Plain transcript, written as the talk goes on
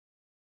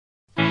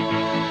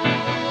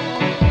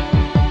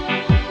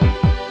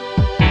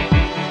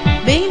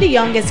the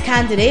youngest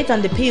candidate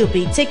on the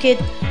PUP ticket,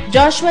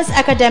 Josue's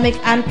academic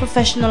and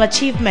professional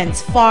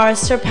achievements far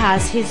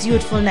surpass his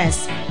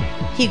youthfulness.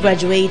 He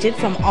graduated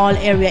from all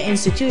area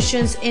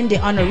institutions in the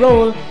honor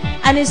roll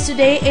and is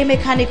today a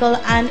mechanical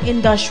and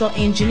industrial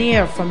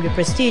engineer from the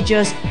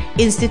prestigious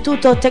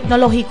Instituto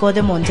Tecnológico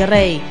de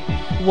Monterrey,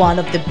 one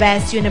of the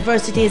best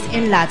universities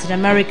in Latin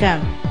America.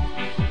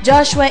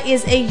 Joshua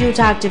is a youth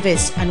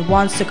activist and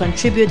wants to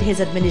contribute his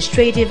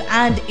administrative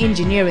and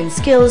engineering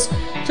skills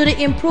to the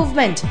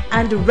improvement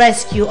and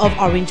rescue of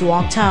Orange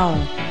Walk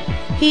Town.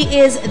 He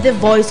is the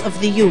voice of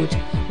the youth,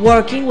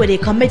 working with a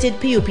committed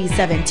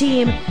PUP7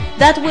 team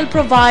that will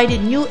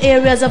provide new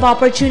areas of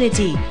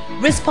opportunity,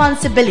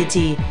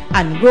 responsibility,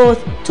 and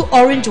growth to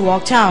Orange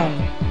Walk Town.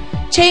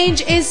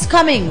 Change is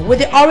coming with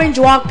the Orange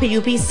Walk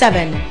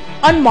PUP7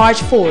 on March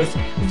 4th.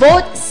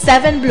 Vote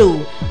 7 Blue.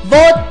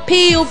 Vote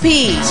PUP.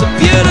 It's a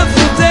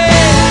beautiful day.